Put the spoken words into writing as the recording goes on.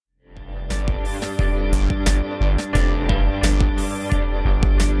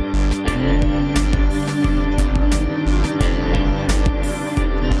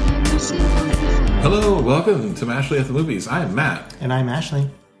Hello, welcome to Mashley at the Movies. I'm Matt. And I'm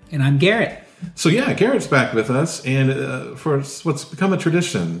Ashley. And I'm Garrett. So yeah, Garrett's back with us, and for what's become a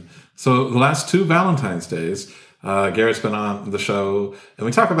tradition. So the last two Valentine's Days, Garrett's been on the show, and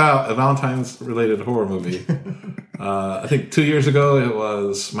we talk about a Valentine's-related horror movie. I think 2 years ago it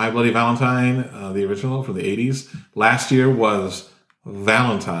was My Bloody Valentine, the original from the 80s. Last year was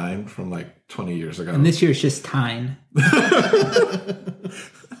Valentine from like 20 years ago. And this year is just Tyne.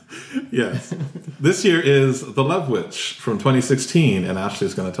 Yes. This year is The Love Witch from 2016, and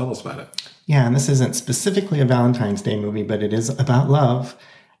Ashley's going to tell us about it. Yeah, and this isn't specifically a Valentine's Day movie, but it is about love.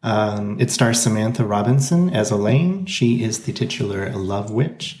 It stars Samantha Robinson as Elaine. She is the titular love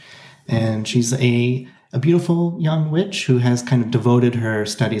witch, and she's a beautiful young witch who has kind of devoted her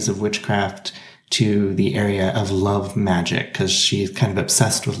studies of witchcraft to the area of love magic, because she's kind of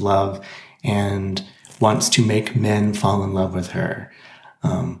obsessed with love and wants to make men fall in love with her.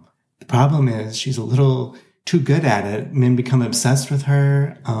 The problem is she's a little too good at it. Men become obsessed with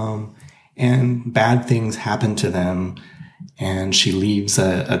her, and bad things happen to them. And she leaves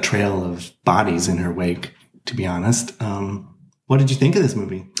a trail of bodies in her wake, to be honest. What did you think of this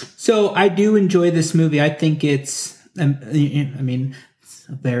movie? So I do enjoy this movie. I think it's a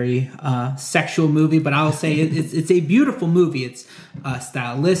very sexual movie, but I'll say it's a beautiful movie. It's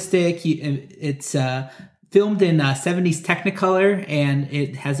stylistic. It's filmed in 70s Technicolor, and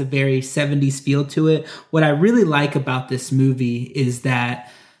it has a very 70s feel to it. What I really like about this movie is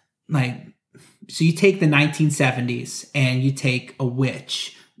that, so you take the 1970s and you take a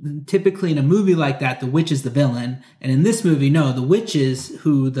witch. Typically in a movie like that, the witch is the villain. And in this movie, no, the witch is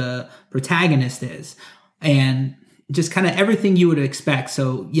who the protagonist is. And just kind of everything you would expect.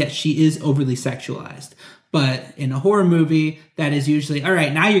 So yes, she is overly sexualized. But in a horror movie, that is usually, all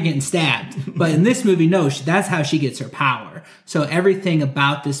right, now you're getting stabbed. But in this movie, no, that's how she gets her power. So everything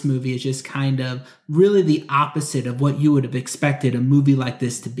about this movie is just kind of really the opposite of what you would have expected a movie like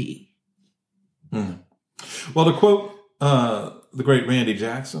this to be. Well, to quote the great Randy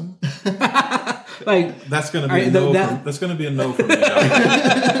Jackson, that's going to be that's going to be a no for me.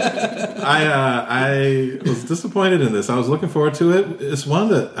 I was disappointed in this. I was looking forward to it. It's one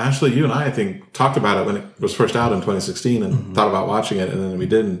that Ashley, you and I think, talked about it when it was first out in 2016, and thought about watching it, and then we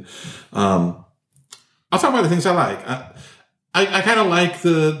didn't. I'll talk about the things I like. I kind of like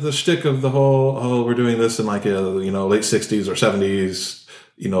the shtick of the whole, we're doing this in like a late 60s or 70s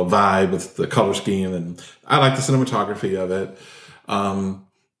vibe with the color scheme, and I like the cinematography of it.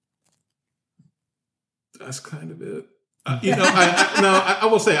 That's kind of it. I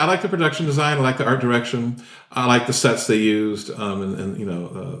will say I like the production design. I like the art direction. I like the sets they used,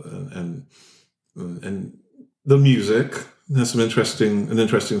 and the music. It has an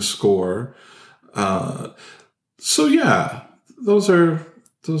interesting score. So yeah, those are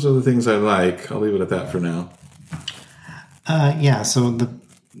the things I like. I'll leave it at that for now. So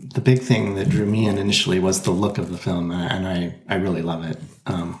the big thing that drew me in initially was the look of the film, and I really love it.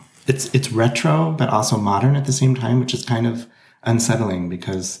 It's retro, but also modern at the same time, which is kind of unsettling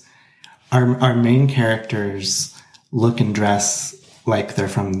because our main characters look and dress like they're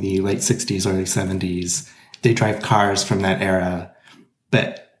from the late 60s, early 70s. They drive cars from that era.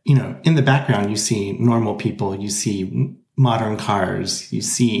 But, in the background, you see normal people, you see modern cars,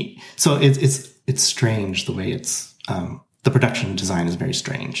 so it's strange the way it's, the production design is very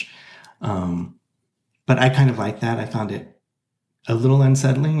strange. But I kind of like that. I found it a little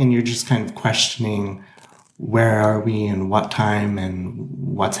unsettling, and you're just kind of questioning where are we and what time and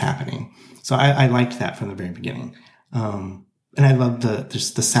what's happening. So I liked that from the very beginning. And I love the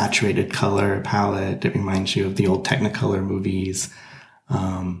saturated color palette. It reminds you of the old Technicolor movies.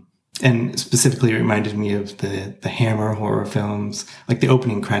 And specifically, it reminded me of the Hammer horror films. Like the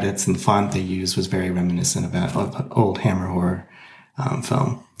opening credits and the font they used was very reminiscent of an old Hammer horror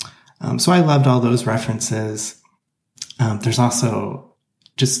film. So I loved all those references. There's also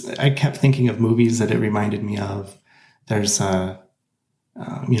I kept thinking of movies that it reminded me of. There's a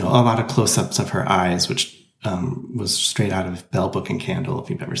lot of close-ups of her eyes, which was straight out of Bell Book and Candle,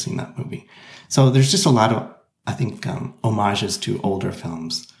 if you've ever seen that movie. So there's just a lot of, I think, homages to older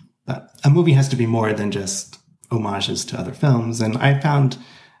films. But a movie has to be more than just homages to other films. And I found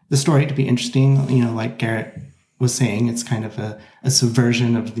the story to be interesting. Like Garrett was saying, it's kind of a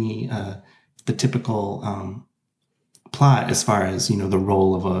subversion of the typical plot as far as, the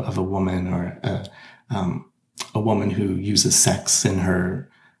role of a woman or a woman who uses sex in her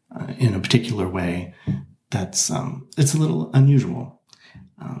in a particular way. That's it's a little unusual.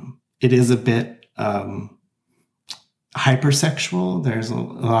 It is a bit hypersexual. There's a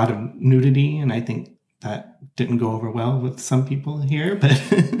lot of nudity, and I think that didn't go over well with some people here. But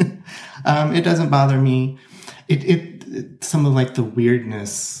It doesn't bother me. Some of like the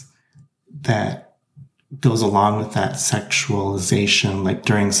weirdness that goes along with that sexualization, like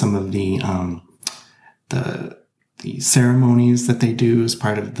during some of the ceremonies that they do as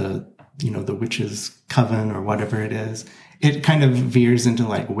part of the witches' coven or whatever it is. It kind of veers into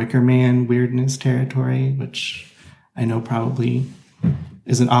like Wicker Man weirdness territory, which I know probably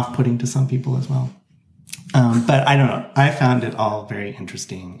isn't off-putting to some people as well. But I don't know. I found it all very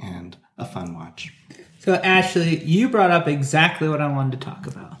interesting and a fun watch. So, Ashley, you brought up exactly what I wanted to talk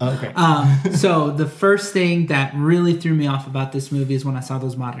about. Okay. So, the first thing that really threw me off about this movie is when I saw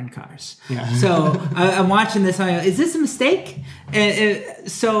those modern cars. Yeah. So, I'm watching this, and I go, is this a mistake?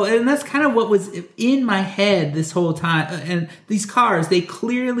 And that's kind of what was in my head this whole time. And these cars, they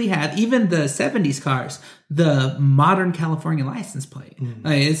clearly have, even the 70s cars, the modern California license plate.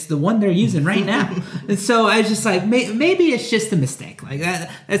 Like, it's the one they're using right now. And so, I was just like, maybe it's just a mistake. Like,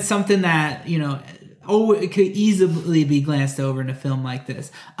 that's something that, it could easily be glanced over in a film like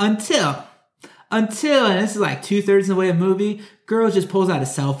this. Until, and this is like 2/3 of the way of the movie, girl just pulls out a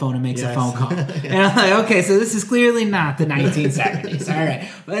cell phone and makes a phone call. And I'm like, okay, so this is clearly not the 1970s. All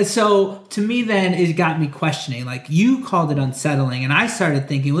right. So to me then, it got me questioning. Like, you called it unsettling, and I started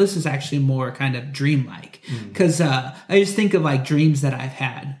thinking, well, this is actually more kind of dreamlike. Because I just think of like dreams that I've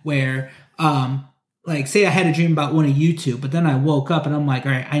had where... like, say I had a dream about one of you two, but then I woke up and I'm like,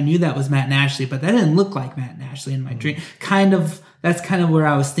 all right, I knew that was Matt and Ashley, but that didn't look like Matt and Ashley in my dream. That's kind of where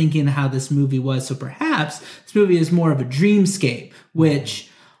I was thinking how this movie was. So perhaps this movie is more of a dreamscape,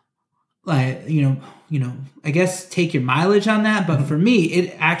 which, like, I guess take your mileage on that. But for me,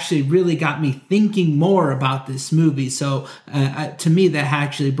 it actually really got me thinking more about this movie. So to me, that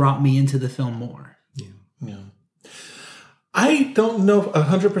actually brought me into the film more. Yeah. I don't know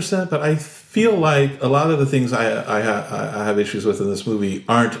 100%, but I feel like a lot of the things I have issues with in this movie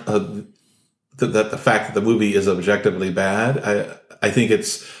aren't the fact that the movie is objectively bad. I think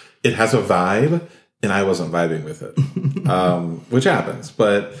it has a vibe, and I wasn't vibing with it, which happens.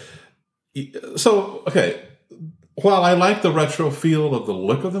 But so, okay, while I like the retro feel of the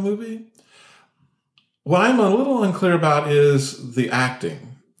look of the movie, what I'm a little unclear about is the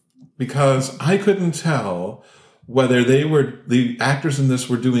acting, because I couldn't tell whether the actors in this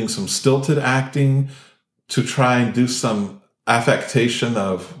were doing some stilted acting to try and do some affectation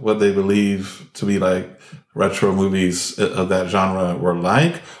of what they believe to be like retro movies of that genre were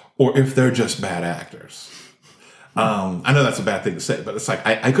like, or if they're just bad actors. I know that's a bad thing to say, but it's like,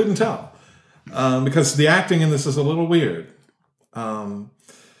 I couldn't tell. Because the acting in this is a little weird. Another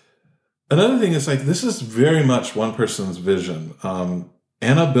thing is, like, this is very much one person's vision.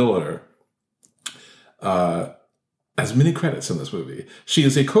 Anna Biller, has many credits in this movie. She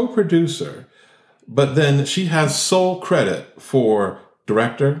is a co-producer, but then she has sole credit for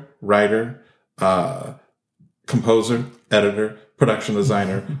director, writer, composer, editor, production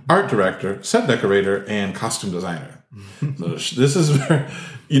designer, art director, set decorator, and costume designer. So this is her,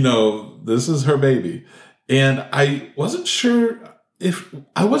 this is her baby. And I wasn't sure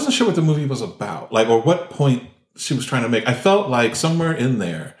what the movie was about, like, or what point she was trying to make. I felt like somewhere in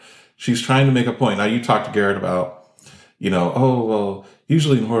there, she's trying to make a point. Now, you talked to Garrett about,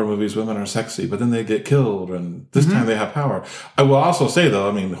 usually in horror movies, women are sexy, but then they get killed, and this time they have power. I will also say,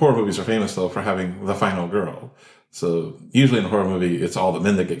 though, horror movies are famous, though, for having the final girl. So usually in a horror movie, it's all the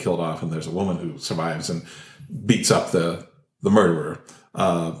men that get killed off, and there's a woman who survives and beats up the murderer.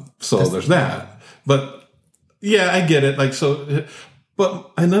 So there's that. But yeah, I get it.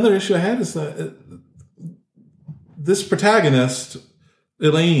 But another issue I had is that this protagonist,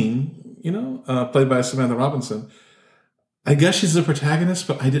 Elaine, played by Samantha Robinson, I guess she's the protagonist,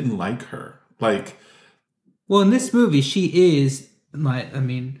 but I didn't like her. Well, in this movie, she is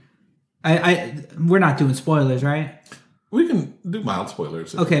we're not doing spoilers, right? We can do mild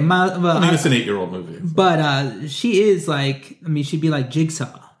spoilers. Okay, it's an 8-year-old movie. But she is she'd be like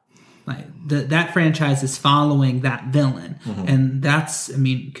Jigsaw. Like that franchise is following that villain, and that's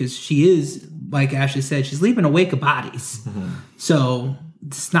because she is, like Ashley said, she's leaving a wake of bodies. So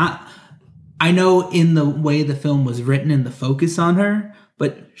it's not. I know in the way the film was written and the focus on her,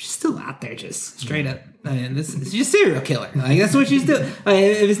 but she's still out there just straight up. This is just serial killer. Like, that's what she's doing.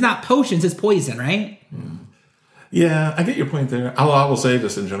 If it's not potions, it's poison, right? Yeah, I get your point there. I will say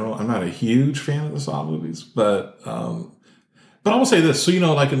this in general. I'm not a huge fan of the Saw movies, but I will say this. So,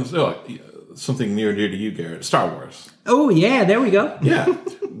 like in something near to you, Garrett, Star Wars. Oh, yeah, there we go. Yeah.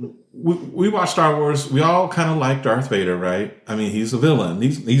 We watched Star Wars. We all kind of like Darth Vader, right? He's a villain.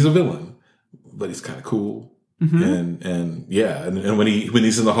 He's a villain. But he's kind of cool, and when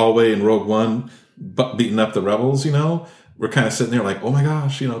he's in the hallway in Rogue One, beating up the rebels, we're kind of sitting there like, oh my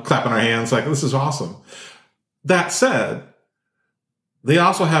gosh, clapping our hands like, this is awesome. That said, they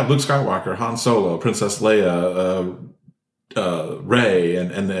also have Luke Skywalker, Han Solo, Princess Leia, Rey,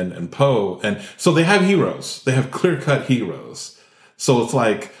 and Poe. And so they have heroes. They have clear-cut heroes. So it's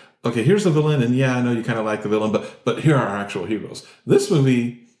like, okay, here's the villain, and yeah, I know you kind of like the villain, but here are our actual heroes. This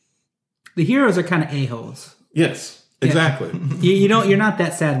movie... The heroes are kind of a-holes. Yes, exactly. Yeah. You're not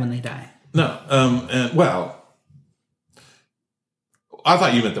that sad when they die. No, I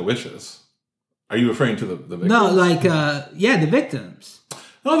thought you meant the witches. Are you referring to the victims? No, the victims.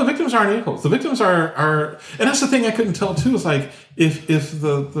 No, the victims aren't a-holes. The victims are, and that's the thing I couldn't tell too. Is like if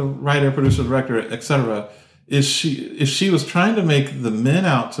the writer, producer, director, etc. If she was trying to make the men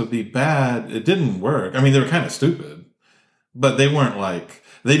out to be bad, it didn't work. I mean, they were kind of stupid, but they weren't like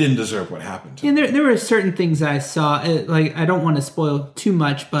they didn't deserve what happened to them. And there were certain things I saw. I don't want to spoil too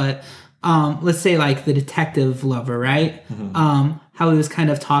much, but let's say like the detective lover, right? Mm-hmm. How he was kind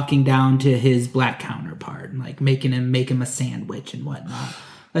of talking down to his black counterpart and like making him make him a sandwich and whatnot.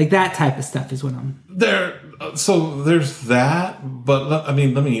 Like that type of stuff is what I'm there. So there's that, but I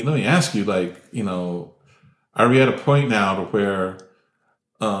mean, let me ask you, like, are we at a point now to where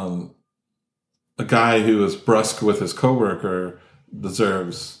a guy who is brusque with his coworker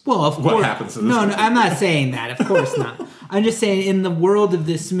deserves what happens to this No, I'm not saying that. Of course not. I'm just saying in the world of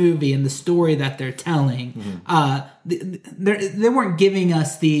this movie and the story that they're telling, they weren't giving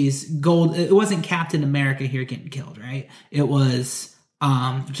us these gold. It wasn't Captain America here getting killed, right? It was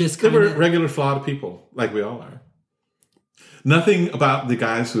just kind of... They were regular flawed people, like we all are. Nothing about the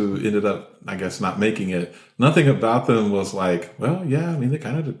guys who ended up, I guess, not making it. Nothing about them was like, well, yeah. I mean, they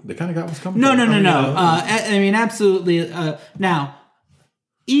kind of got what's coming. No. I mean, absolutely. Now,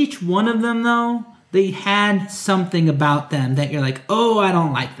 each one of them, though, they had something about them that you're like, oh, I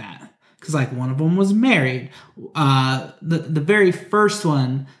don't like that, because like one of them was married. The very first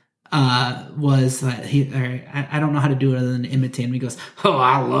one was that I don't know how to do it other than imitate him. He goes, oh,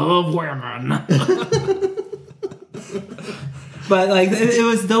 I love women. But like it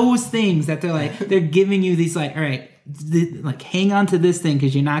was those things that they're giving you these like, all right, like hang on to this thing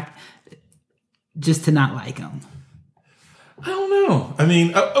because you're not just to not like them. I don't know. I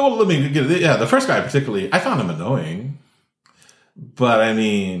mean, let me get it. Yeah, the first guy particularly, I found him annoying. But I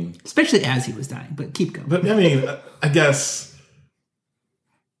mean, especially as he was dying. But keep going. But I mean, I guess.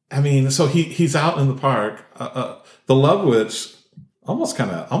 I mean, so he's out in the park. The Love Witch almost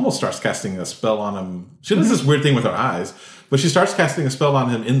starts casting a spell on him. She does this weird thing with her eyes, but she starts casting a spell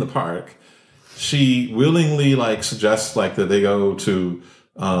on him in the park. She willingly suggests that they go to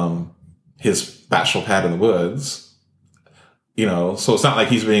his bachelor pad in the woods. So it's not like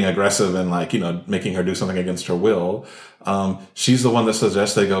he's being aggressive and making her do something against her will. She's the one that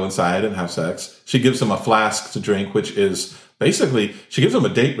suggests they go inside and have sex. She gives him a flask to drink, which is basically, she gives him a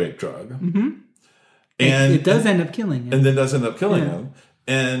date rape drug. Mm-hmm. And it does end up killing him. And then does end up killing him.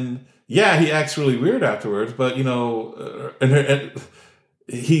 And yeah, he acts really weird afterwards, but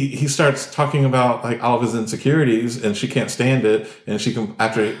he starts talking about all of his insecurities, and she can't stand it. And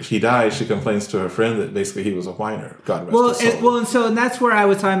after he dies, she complains to her friend that basically he was a whiner. God rest his soul. And that's where I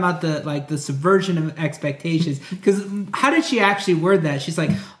was talking about the subversion of expectations. Because how did she actually word that? She's like,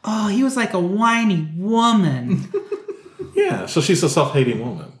 oh, he was like a whiny woman. Yeah, so she's a self-hating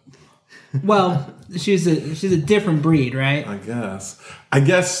woman. Well, she's a different breed, right? I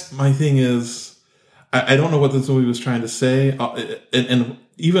guess my thing is, I don't know what this movie was trying to say, and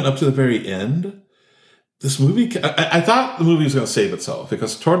even up to the very end, this movie, I thought the movie was going to save itself,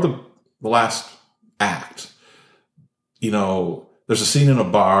 because toward the last act, there's a scene in a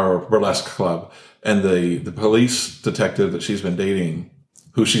bar or burlesque club, and the police detective that she's been dating,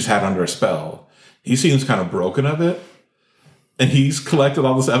 who she's had under a spell, he seems kind of broken of it. And he's collected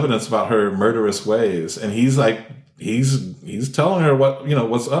all this evidence about her murderous ways. And he's telling her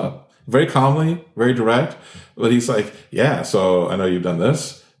what's up. Very calmly, very direct. But he's like, yeah, so I know you've done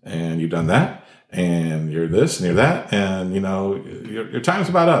this and you've done that and you're this and you're that. And, your time's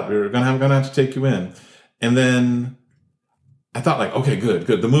about up. I'm going to have to take you in. And then I thought okay, good.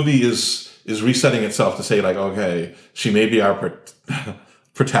 The movie is resetting itself to say okay, she may be our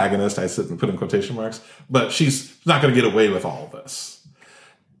protagonist, I sit and put in quotation marks, but she's not going to get away with all of this.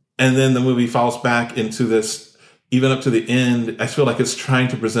 And then the movie falls back into this, even up to the end, I feel like it's trying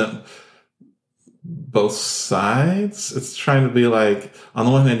to present both sides. It's trying to be on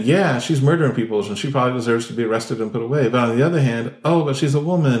the one hand, yeah, she's murdering people and she probably deserves to be arrested and put away. But on the other hand, but she's a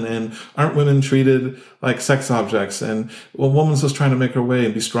woman, and aren't women treated like sex objects? And a woman's just trying to make her way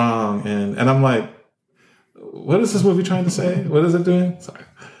and be strong. And I'm like, what is this movie trying to say? What is it doing? Sorry.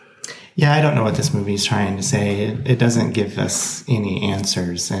 Yeah, I don't know what this movie is trying to say. It doesn't give us any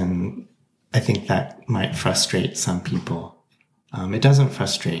answers, and I think that might frustrate some people. It doesn't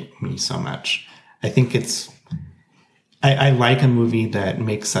frustrate me so much. I think I like a movie that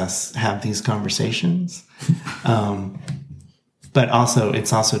makes us have these conversations. But also,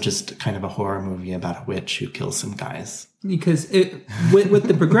 it's also just kind of a horror movie about a witch who kills some guys. Because with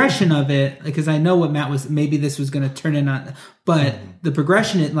the progression of it, because I know what Matt was, maybe this was going to turn in on, but the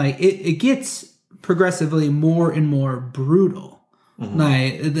progression, it gets progressively more and more brutal.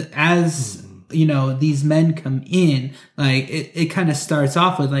 As these men come in, it kind of starts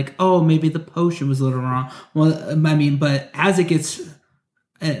off with oh, maybe the potion was a little wrong. Well, I mean, but as it gets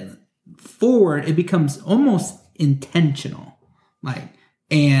forward, it becomes almost intentional.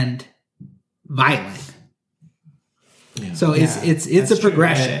 And violent. Yeah. So it's a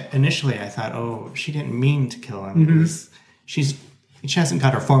progression. Initially, I thought, oh, she didn't mean to kill him. She hasn't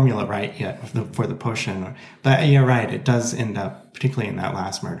got her formula right yet for the potion. But you're right. It does end up, particularly in that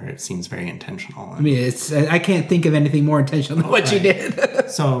last murder, it seems very intentional. I mean, I can't think of anything more intentional than what she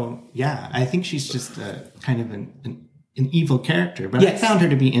did. So yeah, I think she's just kind of an evil character, but yes. I found her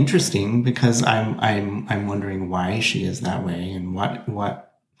to be interesting because I'm wondering why she is that way and what.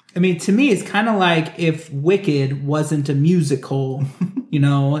 I mean, to me, it's kind of like if Wicked wasn't a musical,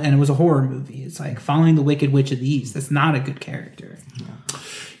 and it was a horror movie. It's like following the Wicked Witch of the East. That's not a good character.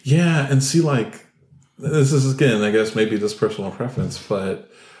 Yeah, and see, this is again, I guess maybe just personal preference, but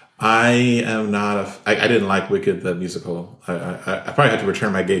I am not I didn't like Wicked the musical. I probably had to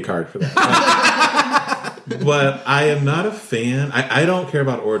return my gay card for that. But I am not a fan. I don't care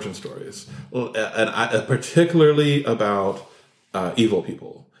about origin stories, and particularly about evil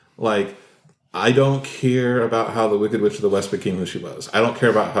people. I don't care about how the Wicked Witch of the West became who she was. I don't care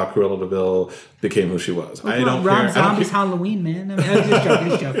about how Cruella de Vil became who she was. I don't care. Rob Zombie's Halloween, man. I mean, I was just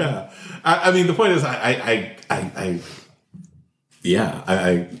joking. Yeah. I mean, the point is,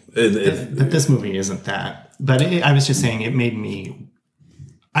 this movie isn't that. But I was just saying, it made me.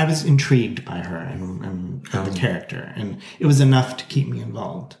 I was intrigued by her and the character, and it was enough to keep me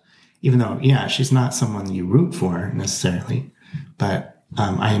involved. Even though, she's not someone you root for necessarily, but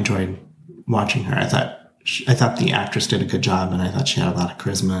I enjoyed watching her. I thought the actress did a good job, and I thought she had a lot of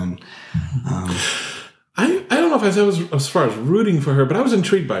charisma. And, I don't know if I was as far as rooting for her, but I was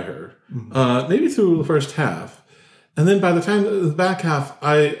intrigued by her. Maybe through the first half, and then by the time the back half,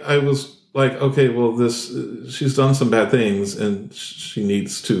 I was like, okay, well, she's done some bad things, and she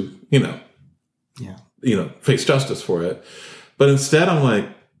needs to, face justice for it. But instead,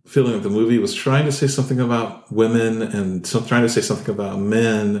 I'm feeling that the movie was trying to say something about women and trying to say something about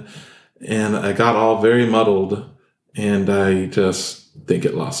men, and I got all very muddled, and I just think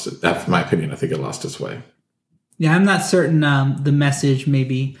it lost it. That's my opinion. I think it lost its way. Yeah, I'm not certain the message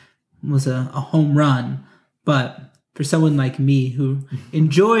maybe was a home run, but for someone like me who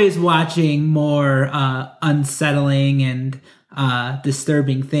enjoys watching more unsettling and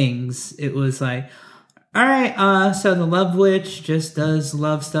disturbing things, it was all right, so the Love Witch just does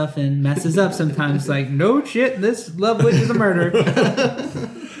love stuff and messes up sometimes. No shit, this Love Witch is a murderer.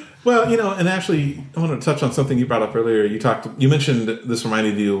 Well, and actually, I want to touch on something you brought up earlier. You mentioned this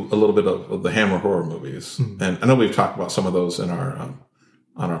reminded you a little bit of the Hammer horror movies, and I know we've talked about some of those in our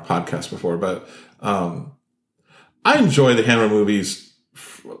on our podcast before, but I enjoy the Hammer movies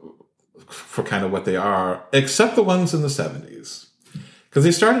for kind of what they are, except the ones in the 70s, because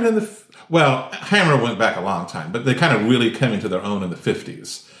they started in Hammer went back a long time, but they kind of really came into their own in the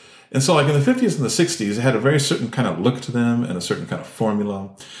 50s. And so in the 50s and the 60s, they had a very certain kind of look to them and a certain kind of formula.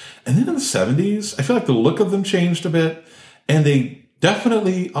 And then in the 70s, I feel like the look of them changed a bit, and they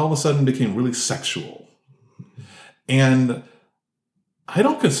definitely all of a sudden became really sexual. And I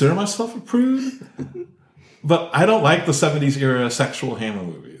don't consider myself a prude, but I don't like the 70s era sexual Hammer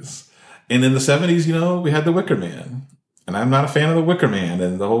movies. And in the 70s, we had The Wicker Man. And I'm not a fan of The Wicker Man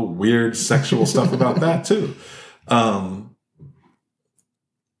and the whole weird sexual stuff about that too. And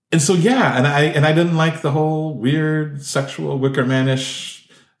so, and I didn't like the whole weird sexual Wicker Man-ish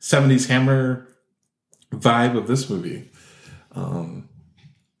 70s Hammer vibe of this movie.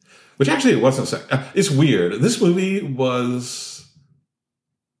 Which actually it wasn't. It's weird. This movie was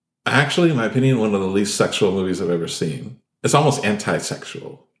actually, in my opinion, one of the least sexual movies I've ever seen. It's almost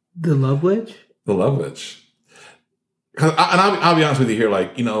anti-sexual. The Love Witch? The Love Witch. And I'll be honest with you here,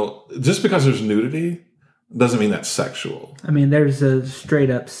 just because there's nudity doesn't mean that's sexual. I mean, there's a straight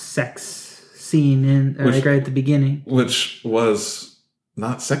up sex scene right at the beginning. Which was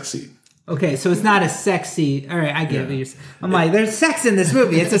not sexy. Okay, so it's not a sexy. All right, I get what you're saying. I'm there's sex in this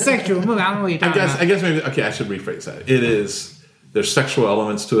movie. It's a sexual movie. I don't know what you're talking about. I guess maybe, okay, I should rephrase that. It is there's sexual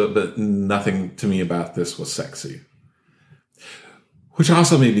elements to it, but nothing to me about this was sexy. Which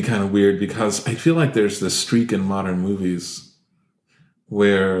also made me kind of weird because I feel like there's this streak in modern movies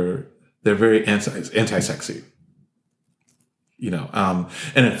where they're very anti-sexy. And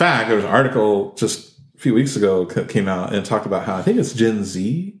in fact, there was an article just a few weeks ago came out and talked about how I think it's Gen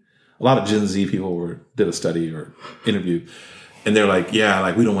Z. A lot of Gen Z people did a study or interview, and they're like, yeah,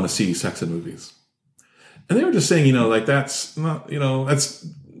 like we don't want to see sex in movies. And they were just saying, like that's not, they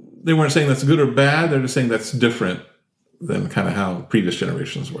weren't saying that's good or bad. They're just saying that's different than kind of how previous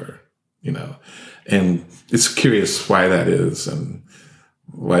generations were, and it's curious why that is and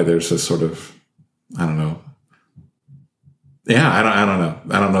why there's this sort of, I don't know. Yeah, I don't know.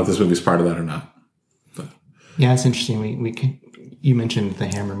 I don't know if this movie's part of that or not. But. Yeah, it's interesting. You mentioned the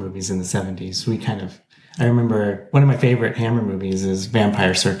Hammer movies in the 70s. I remember one of my favorite Hammer movies is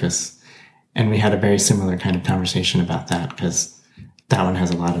Vampire Circus. And we had a very similar kind of conversation about that because that one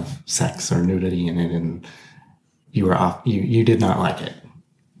has a lot of sex or nudity in it, and you were off. You did not like it.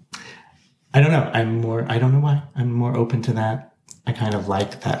 I don't know. I don't know why. I'm more open to that. I kind of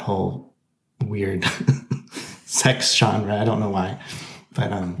like that whole weird sex genre. I don't know why,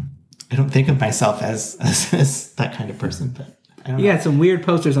 but I don't think of myself as that kind of person. But I don't know. You got some weird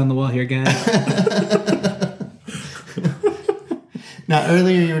posters on the wall here, guys. Now,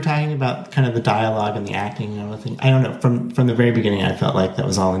 earlier you were talking about kind of the dialogue and the acting and everything. I don't know. From the very beginning, I felt like that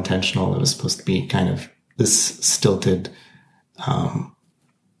was all intentional. It was supposed to be kind of this stilted kind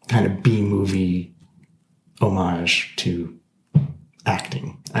of B-movie homage to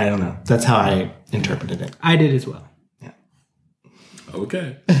acting. I don't know. That's how I interpreted it. I did as well. Yeah.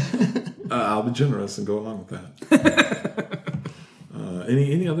 Okay. I'll be generous and go along with that.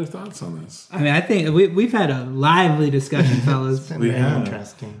 Any other thoughts on this? I mean, I think we've had a lively discussion, fellas. It's been very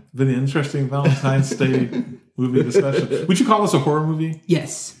interesting. Been an interesting Valentine's Day movie discussion. Would you call this a horror movie?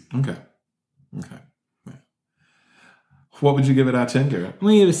 Yes. Okay. Yeah. What would you give it out of 10, Garrett? I'm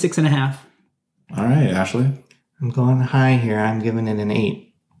going to give it 6.5. All right, Ashley? I'm going high here. I'm giving it an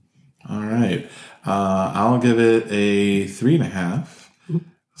 8. All right. I'll give it a 3.5.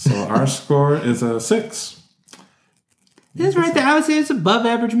 So our score is a 6. It's right there. I would say it's above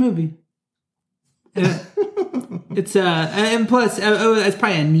average movie. It's and plus it's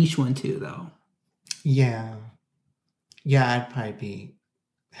probably a niche one too, though. Yeah, I'd probably be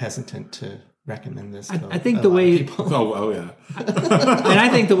hesitant to recommend this. I think the way oh yeah, and I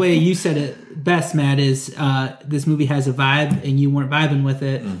think the way you said it best, Matt, is this movie has a vibe, and you weren't vibing with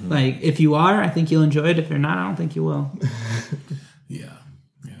it. Mm-hmm. Like if you are, I think you'll enjoy it. If you're not, I don't think you will. Yeah.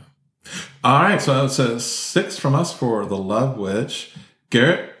 All right, so it's a 6 from us for The Love Witch.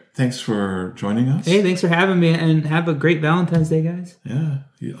 Garrett, thanks for joining us. Hey, thanks for having me, and have a great Valentine's Day, guys. Yeah,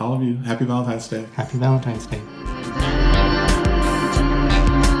 all of you, happy Valentine's Day. Happy Valentine's Day.